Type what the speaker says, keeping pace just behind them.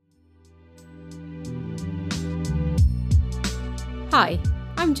Hi,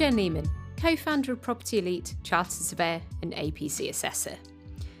 I'm Jen Lehman, co-founder of Property Elite, Chartered Surveyor and APC Assessor.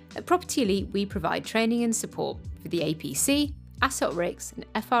 At Property Elite, we provide training and support for the APC, Asset RICS and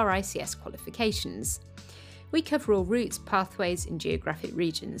FRICS qualifications. We cover all routes, pathways and geographic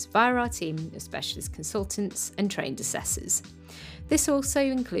regions via our team of specialist consultants and trained assessors. This also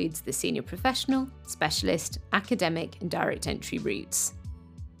includes the senior professional, specialist, academic and direct entry routes.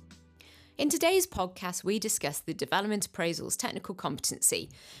 In today's podcast, we discuss the development appraisal's technical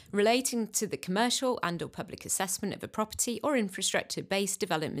competency relating to the commercial and/or public assessment of a property or infrastructure-based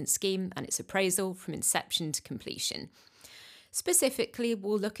development scheme and its appraisal from inception to completion. Specifically,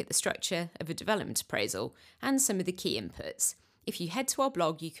 we'll look at the structure of a development appraisal and some of the key inputs. If you head to our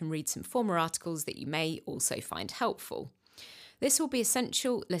blog, you can read some former articles that you may also find helpful. This will be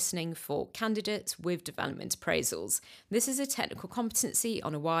essential listening for candidates with development appraisals. This is a technical competency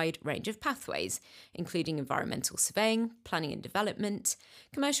on a wide range of pathways, including environmental surveying, planning and development,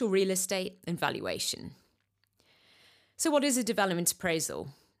 commercial real estate, and valuation. So what is a development appraisal?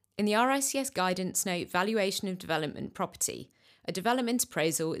 In the RICS guidance note, Valuation of Development Property, a development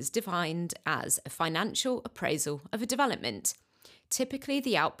appraisal is defined as a financial appraisal of a development. Typically,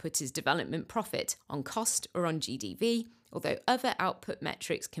 the output is development profit on cost or on GDV, although other output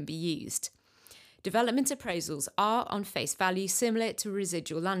metrics can be used. Development appraisals are on face value similar to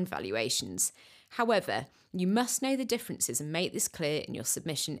residual land valuations. However, you must know the differences and make this clear in your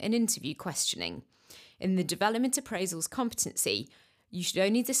submission and interview questioning. In the development appraisal's competency, you should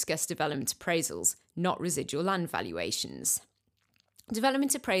only discuss development appraisals, not residual land valuations.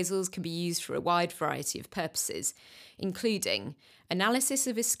 Development appraisals can be used for a wide variety of purposes, including analysis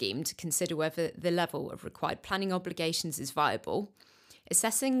of a scheme to consider whether the level of required planning obligations is viable,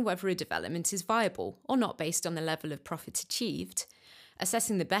 assessing whether a development is viable or not based on the level of profit achieved,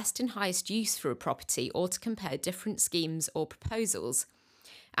 assessing the best and highest use for a property or to compare different schemes or proposals,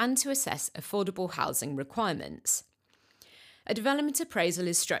 and to assess affordable housing requirements. A development appraisal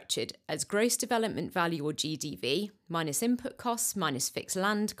is structured as gross development value or GDV minus input costs minus fixed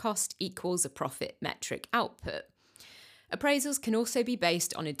land cost equals a profit metric output. Appraisals can also be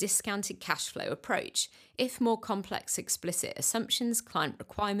based on a discounted cash flow approach if more complex explicit assumptions, client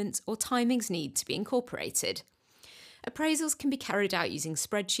requirements or timings need to be incorporated. Appraisals can be carried out using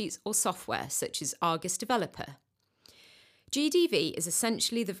spreadsheets or software such as Argus Developer. GDV is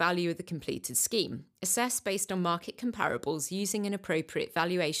essentially the value of the completed scheme, assessed based on market comparables using an appropriate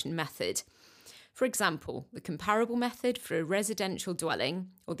valuation method. For example, the comparable method for a residential dwelling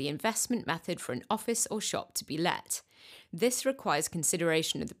or the investment method for an office or shop to be let. This requires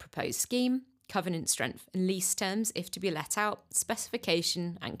consideration of the proposed scheme, covenant strength and lease terms if to be let out,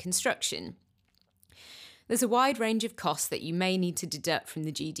 specification and construction. There's a wide range of costs that you may need to deduct from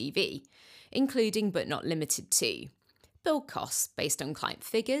the GDV, including but not limited to build costs based on client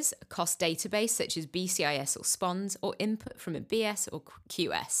figures, a cost database such as BCIS or SPONS, or input from a BS or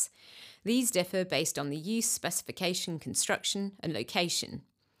QS. These differ based on the use, specification, construction, and location.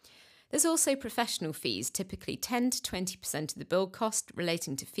 There's also professional fees, typically 10 to 20% of the build cost,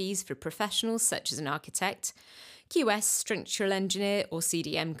 relating to fees for professionals such as an architect, QS, structural engineer, or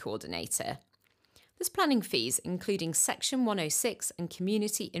CDM coordinator. There's planning fees, including Section 106 and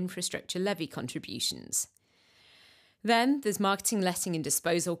community infrastructure levy contributions. Then there's marketing, letting and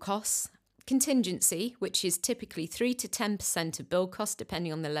disposal costs, contingency, which is typically 3 to 10% of build cost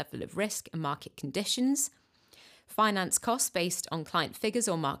depending on the level of risk and market conditions, finance costs based on client figures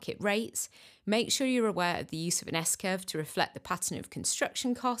or market rates. Make sure you're aware of the use of an S-curve to reflect the pattern of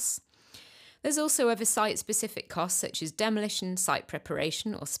construction costs. There's also other site-specific costs such as demolition, site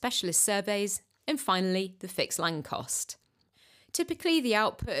preparation or specialist surveys, and finally the fixed land cost. Typically, the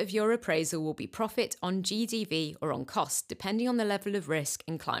output of your appraisal will be profit on GDV or on cost, depending on the level of risk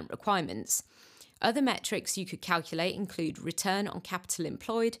and client requirements. Other metrics you could calculate include return on capital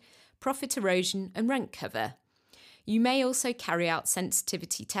employed, profit erosion, and rent cover. You may also carry out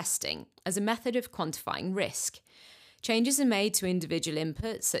sensitivity testing as a method of quantifying risk. Changes are made to individual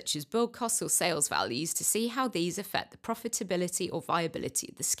inputs, such as build costs or sales values, to see how these affect the profitability or viability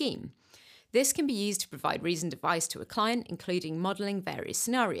of the scheme. This can be used to provide reasoned advice to a client, including modelling various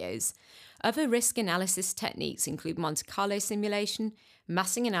scenarios. Other risk analysis techniques include Monte Carlo simulation,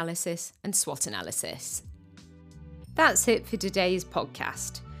 massing analysis, and SWOT analysis. That's it for today's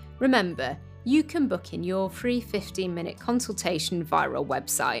podcast. Remember, you can book in your free 15-minute consultation via our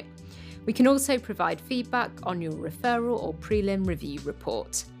website. We can also provide feedback on your referral or prelim review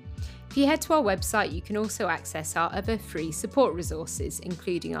report. If you head to our website, you can also access our other free support resources,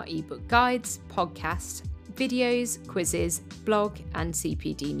 including our ebook guides, podcasts, videos, quizzes, blog, and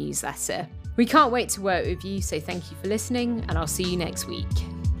CPD newsletter. We can't wait to work with you, so thank you for listening, and I'll see you next week.